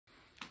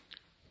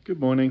Good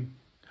morning.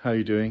 How are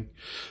you doing?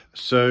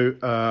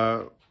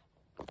 So,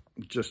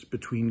 just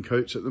between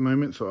coats at the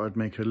moment, thought I'd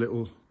make a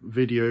little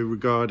video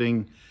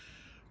regarding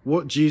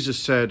what Jesus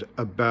said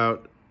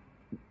about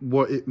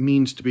what it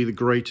means to be the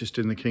greatest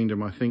in the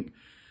kingdom. I think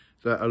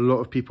that a lot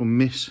of people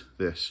miss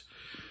this.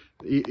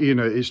 You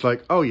know, it's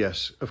like, oh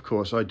yes, of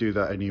course, I do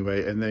that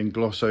anyway, and then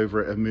gloss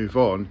over it and move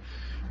on.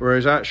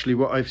 Whereas actually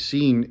what I've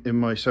seen in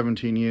my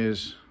 17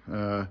 years,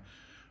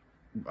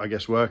 I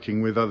guess,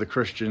 working with other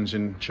Christians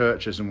in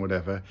churches and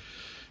whatever,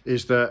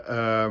 is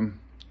that,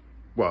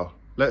 well,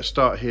 let's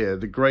start here.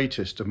 The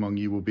greatest among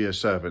you will be a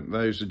servant.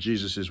 Those are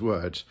Jesus's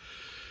words.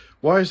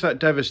 Why is that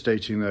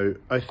devastating, though?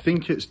 I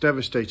think it's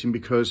devastating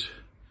because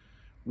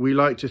we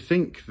like to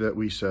think that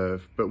we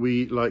serve, but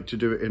we like to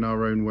do it in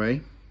our own way.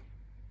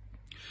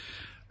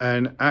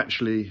 And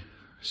actually,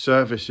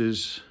 service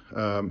is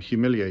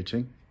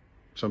humiliating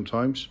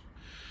sometimes.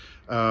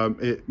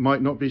 It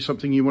might not be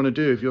something you want to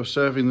do if you're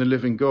serving the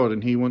living God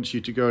and he wants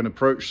you to go and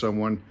approach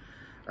someone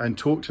and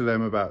talk to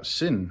them about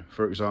sin,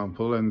 for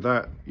example, and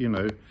that, you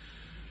know,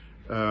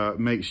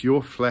 makes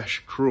your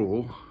flesh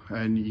crawl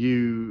and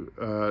you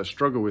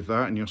struggle with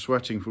that and you're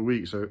sweating for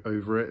weeks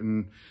over it.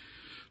 And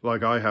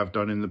like I have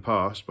done in the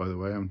past, by the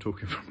way, I'm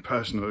talking from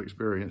personal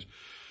experience,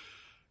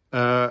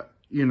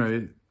 you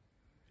know,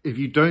 if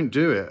you don't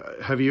do it,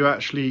 have you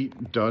actually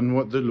done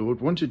what the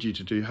Lord wanted you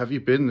to do? Have you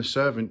been the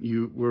servant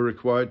you were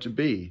required to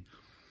be?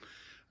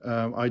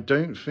 I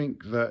don't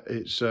think that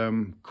it's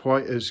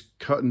quite as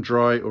cut and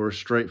dry or as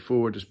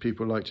straightforward as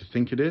people like to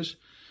think it is.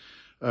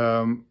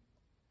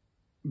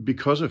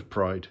 Because of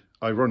pride,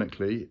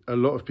 ironically, a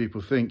lot of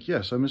people think,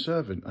 yes, I'm a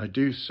servant. I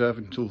do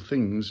servantful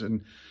things,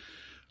 and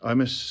I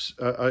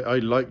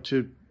like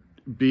to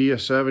be a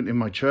servant in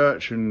my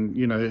church and,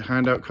 you know,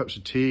 hand out cups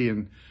of tea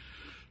and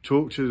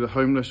talk to the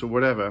homeless or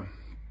whatever.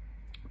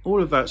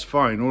 All of that's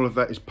fine. All of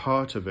that is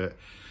part of it.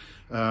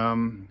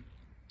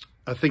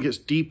 I think it's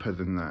deeper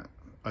than that.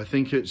 I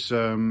think it's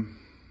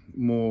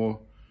more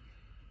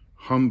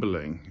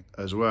humbling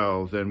as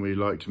well than we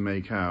like to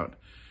make out.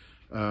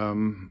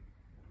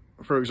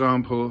 For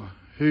example,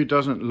 who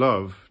doesn't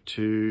love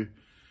to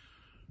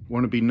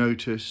want to be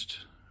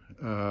noticed,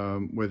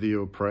 whether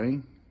you're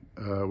praying,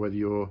 whether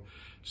you're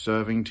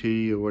serving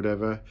tea or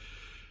whatever?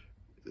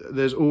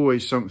 There's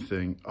always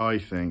something, I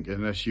think,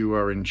 unless you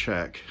are in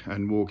check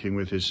and walking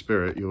with his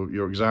spirit,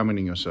 you're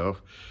examining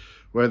yourself,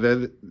 where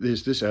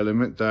there's this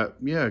element that,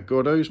 yeah,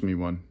 God owes me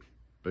one,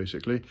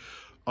 basically.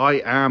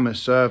 I am a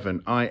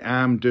servant. I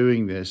am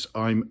doing this.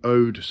 I'm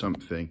owed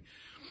something.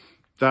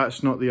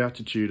 That's not the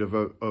attitude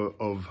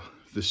of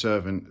the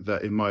servant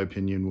that, in my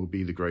opinion, will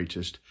be the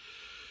greatest.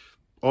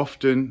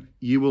 Often,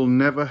 you will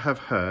never have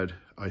heard,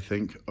 I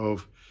think,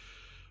 of,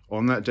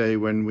 on that day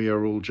when we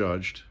are all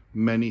judged,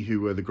 many who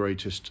were the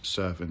greatest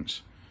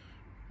servants.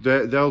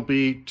 They'll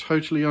be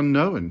totally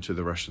unknown to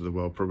the rest of the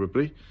world,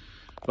 probably.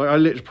 Like, I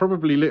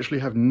literally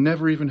have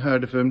never even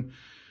heard of them.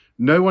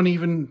 No one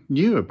even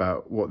knew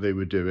about what they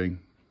were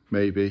doing,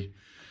 maybe.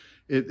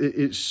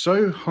 It's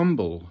so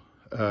humble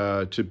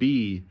to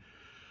be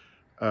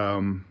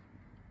of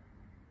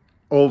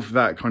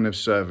that kind of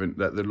servant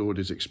that the Lord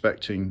is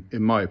expecting,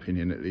 in my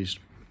opinion at least,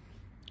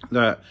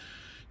 that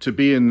to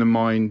be in the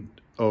mind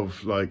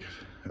of, like,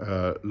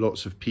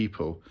 lots of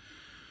people,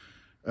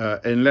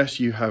 unless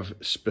you have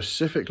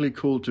specifically being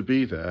called to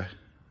be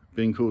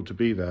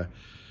there,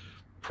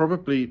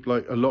 probably,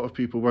 like, a lot of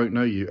people won't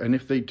know you. And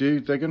if they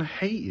do, they're going to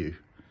hate you.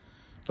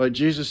 Like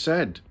Jesus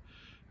said,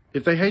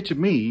 if they hated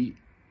me,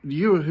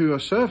 you who are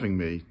serving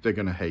me, they're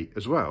going to hate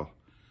as well.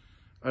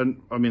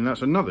 And I mean,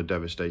 that's another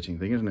devastating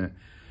thing, isn't it?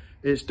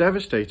 It's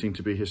devastating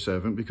to be his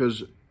servant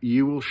because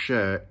you will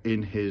share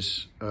in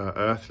his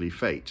earthly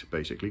fate,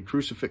 basically,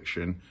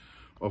 crucifixion,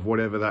 of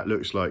whatever that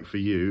looks like for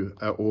you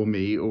or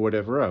me or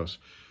whatever else.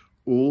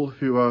 All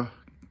who are,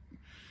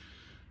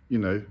 you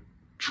know,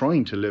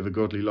 trying to live a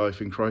godly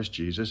life in Christ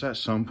Jesus at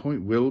some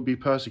point will be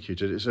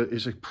persecuted.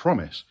 It's a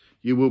promise.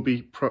 You will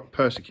be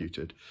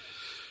persecuted.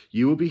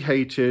 You will be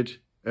hated.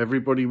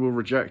 Everybody will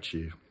reject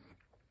you.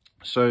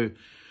 So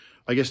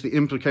I guess the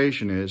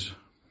implication is,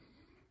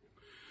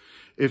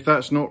 if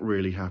that's not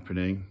really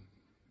happening,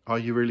 are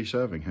you really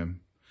serving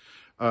him?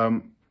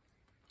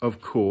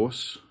 Of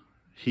course,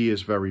 he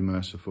is very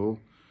merciful,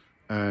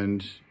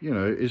 and, you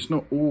know, it's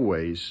not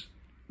always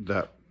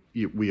that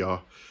we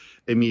are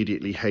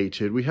immediately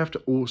hated. We have to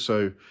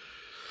also,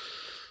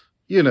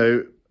 you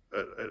know,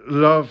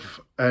 love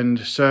and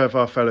serve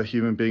our fellow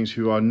human beings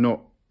who are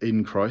not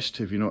in Christ,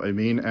 if you know what I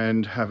mean,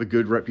 and have a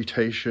good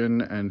reputation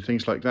and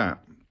things like that.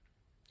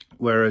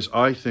 Whereas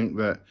I think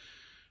that,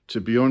 to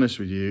be honest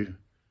with you,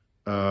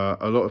 a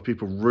lot of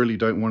people really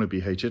don't want to be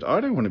hated. I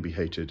don't want to be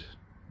hated.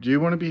 Do you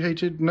want to be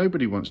hated?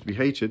 Nobody wants to be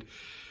hated.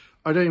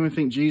 I don't even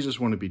think Jesus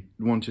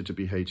wanted to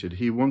be hated.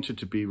 He wanted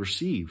to be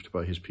received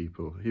by his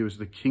people. He was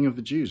the King of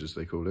the Jews, as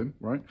they called him,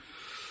 right?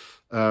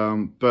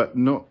 But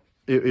not.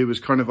 It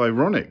was kind of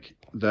ironic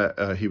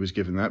that he was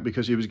given that,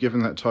 because he was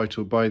given that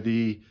title by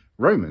the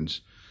Romans,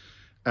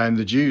 and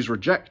the Jews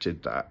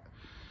rejected that.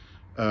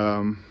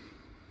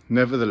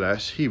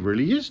 nevertheless, he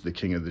really is the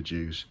King of the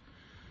Jews.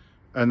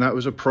 And that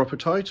was a proper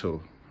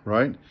title,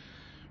 right?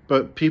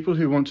 But people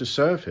who want to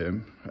serve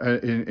him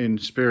in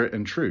spirit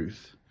and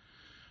truth,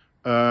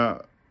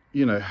 have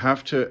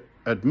to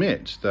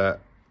admit that,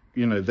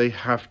 they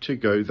have to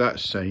go that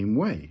same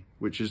way,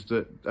 which is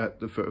at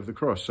the foot of the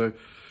cross. So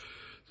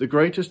the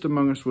greatest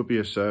among us will be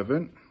a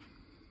servant.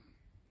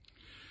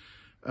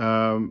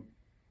 And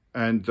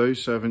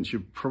those servants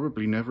you've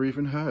probably never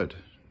even heard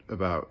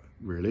about,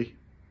 really.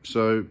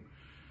 So,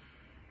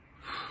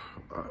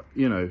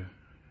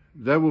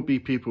 there will be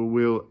people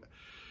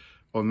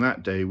on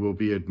that day will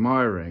be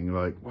admiring,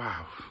 like,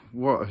 wow,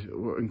 what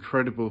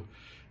incredible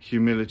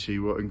humility,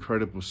 what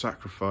incredible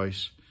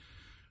sacrifice.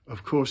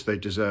 Of course they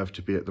deserve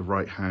to be at the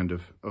right hand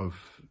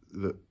of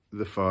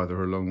the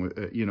Father, along with,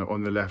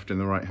 on the left and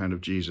the right hand of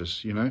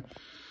Jesus,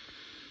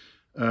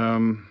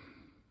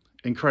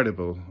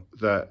 Incredible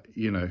that,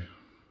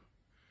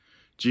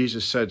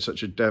 Jesus said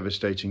such a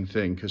devastating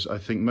thing, because I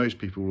think most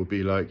people will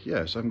be like,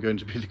 yes, I'm going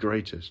to be the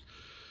greatest.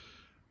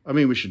 I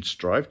mean, we should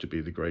strive to be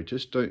the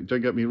greatest, don't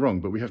get me wrong,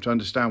 but we have to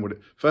understand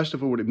first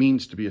of all, what it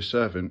means to be a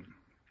servant,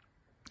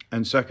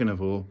 and second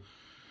of all,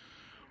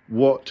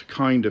 what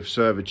kind of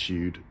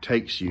servitude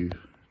takes you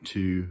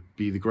to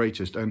be the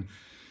greatest. And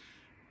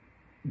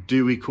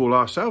do we call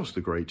ourselves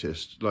the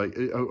greatest? Like,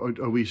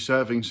 are we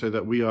serving so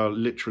that we are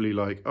literally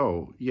like,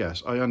 oh,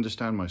 yes, I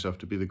understand myself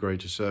to be the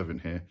greatest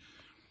servant here?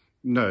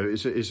 No,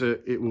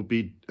 it will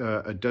be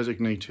a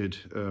designated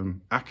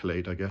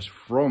accolade, I guess,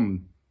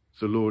 from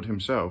the Lord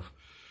himself,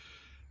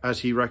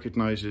 as he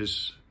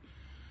recognizes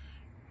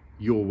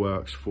your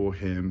works for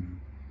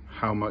him,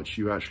 how much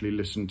you actually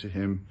listened to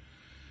him,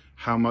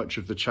 how much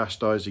of the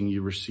chastising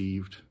you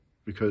received.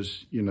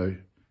 Because,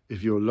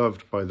 if you're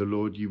loved by the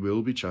Lord, you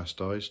will be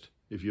chastised.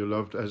 If you're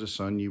loved as a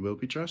son, you will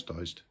be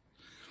chastised.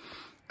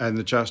 And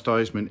the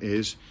chastisement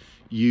is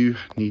you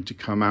need to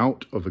come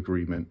out of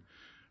agreement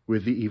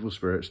with the evil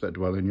spirits that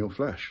dwell in your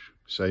flesh,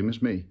 same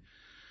as me.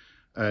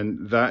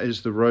 And that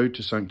is the road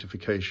to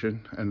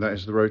sanctification, and that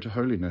is the road to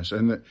holiness.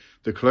 And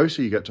the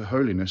closer you get to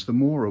holiness, the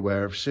more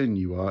aware of sin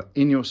you are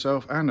in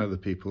yourself and other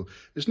people.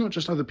 It's not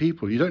just other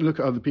people. You don't look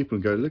at other people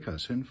and go, look how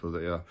sinful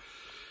they are.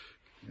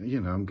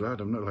 I'm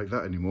glad I'm not like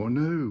that anymore.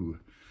 No.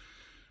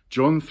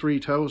 John 3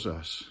 tells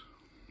us,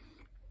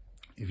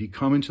 if you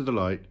come into the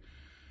light,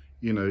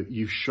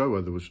 you show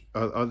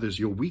others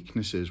your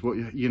weaknesses, what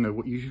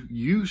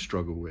you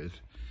struggle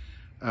with.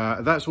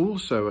 That's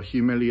also a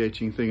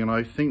humiliating thing, and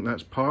I think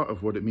that's part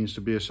of what it means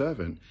to be a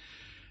servant,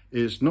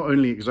 is not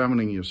only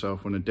examining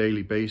yourself on a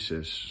daily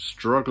basis,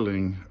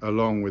 struggling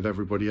along with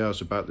everybody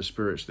else about the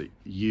spirits that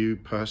you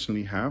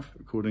personally have,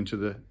 according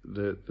to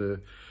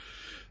the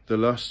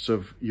lusts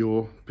of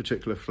your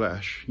particular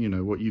flesh,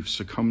 what you've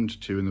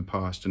succumbed to in the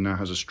past and now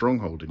has a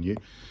stronghold in you,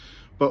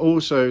 but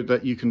also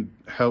that you can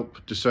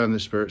help discern the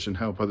spirits and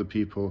help other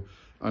people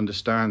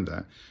understand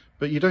that.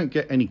 But you don't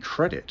get any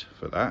credit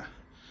for that,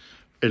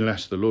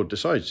 unless the Lord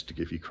decides to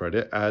give you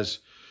credit as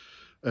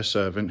a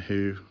servant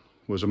who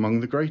was among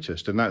the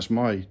greatest. And that's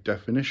my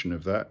definition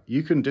of that.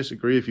 You can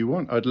disagree if you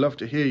want. I'd love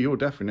to hear your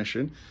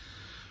definition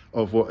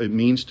of what it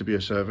means to be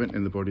a servant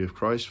in the body of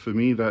Christ. For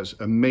me, that's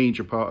a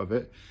major part of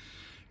it,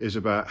 is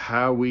about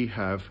how we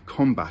have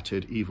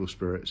combated evil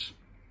spirits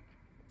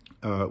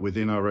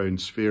within our own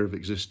sphere of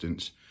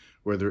existence,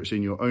 whether it's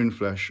in your own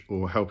flesh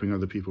or helping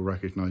other people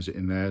recognize it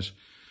in theirs,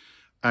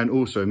 and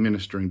also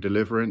ministering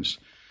deliverance,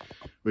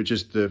 which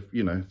is the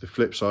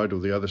flip side or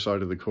the other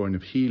side of the coin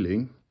of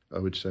healing. I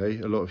would say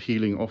a lot of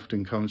healing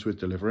often comes with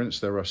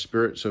deliverance. There are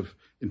spirits of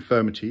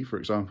infirmity, for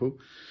example,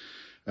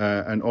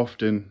 and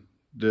often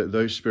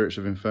those spirits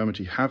of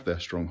infirmity have their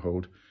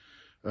stronghold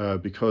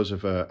because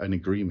of an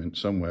agreement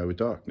somewhere with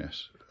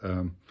darkness.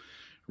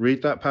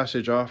 Read that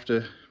passage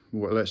after,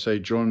 let's say,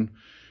 John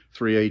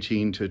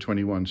 3:18 to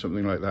 21,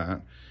 something like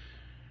that.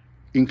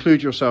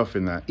 Include yourself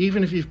in that.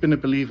 Even if you've been a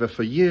believer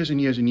for years and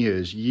years and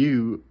years,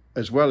 you,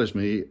 as well as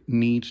me,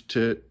 need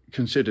to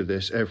consider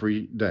this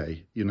every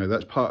day.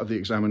 That's part of the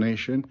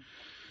examination.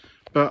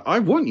 But I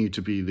want you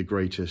to be the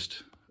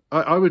greatest.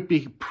 I would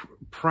be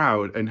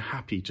proud and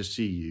happy to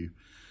see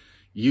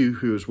you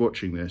who is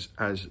watching this,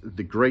 as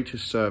the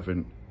greatest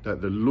servant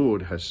that the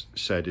Lord has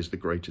said is the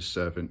greatest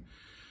servant.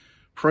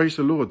 Praise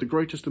the Lord. The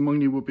greatest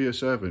among you will be a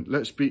servant.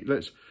 Let's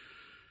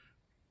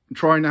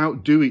try and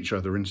outdo each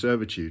other in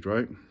servitude,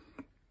 right?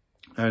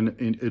 And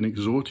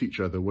exhort each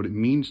other what it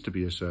means to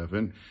be a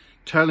servant,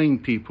 telling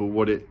people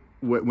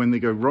when they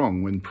go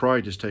wrong, when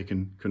pride has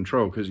taken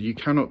control, because you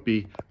cannot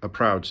be a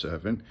proud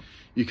servant.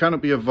 You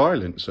cannot be a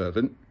violent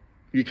servant.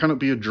 You cannot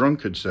be a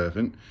drunkard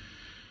servant.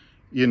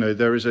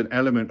 There is an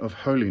element of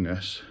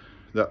holiness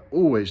that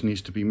always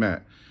needs to be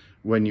met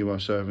when you are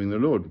serving the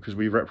Lord, because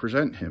we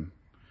represent him.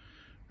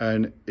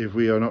 And if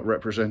we are not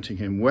representing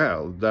him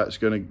well, that's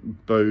going to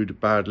bode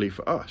badly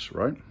for us,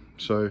 right?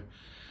 So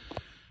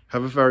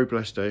have a very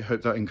blessed day.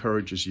 Hope that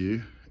encourages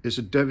you. It's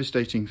a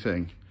devastating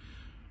thing.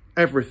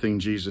 Everything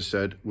Jesus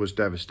said was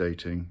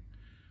devastating.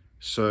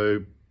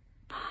 So,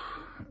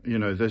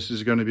 this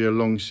is going to be a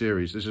long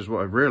series. This is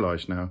what I've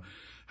realized now.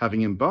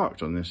 having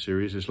embarked on this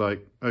series, is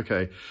like,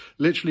 okay,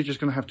 literally just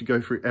going to have to go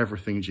through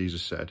everything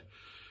Jesus said.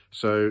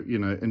 So, you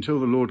know,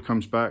 until the Lord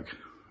comes back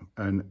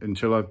and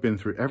until I've been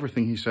through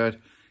everything he said,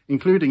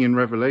 including in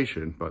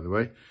Revelation, by the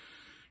way,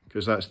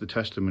 because that's the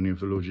testimony of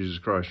the Lord Jesus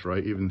Christ,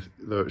 right? Even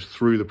though it's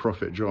through the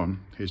prophet John,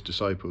 his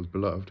disciples,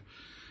 beloved,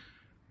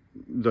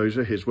 those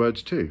are his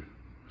words too.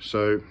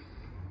 So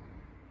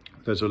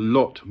there's a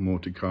lot more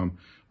to come.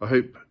 I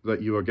hope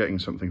that you are getting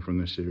something from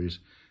this series.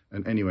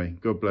 And anyway,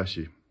 God bless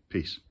you.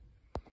 Peace.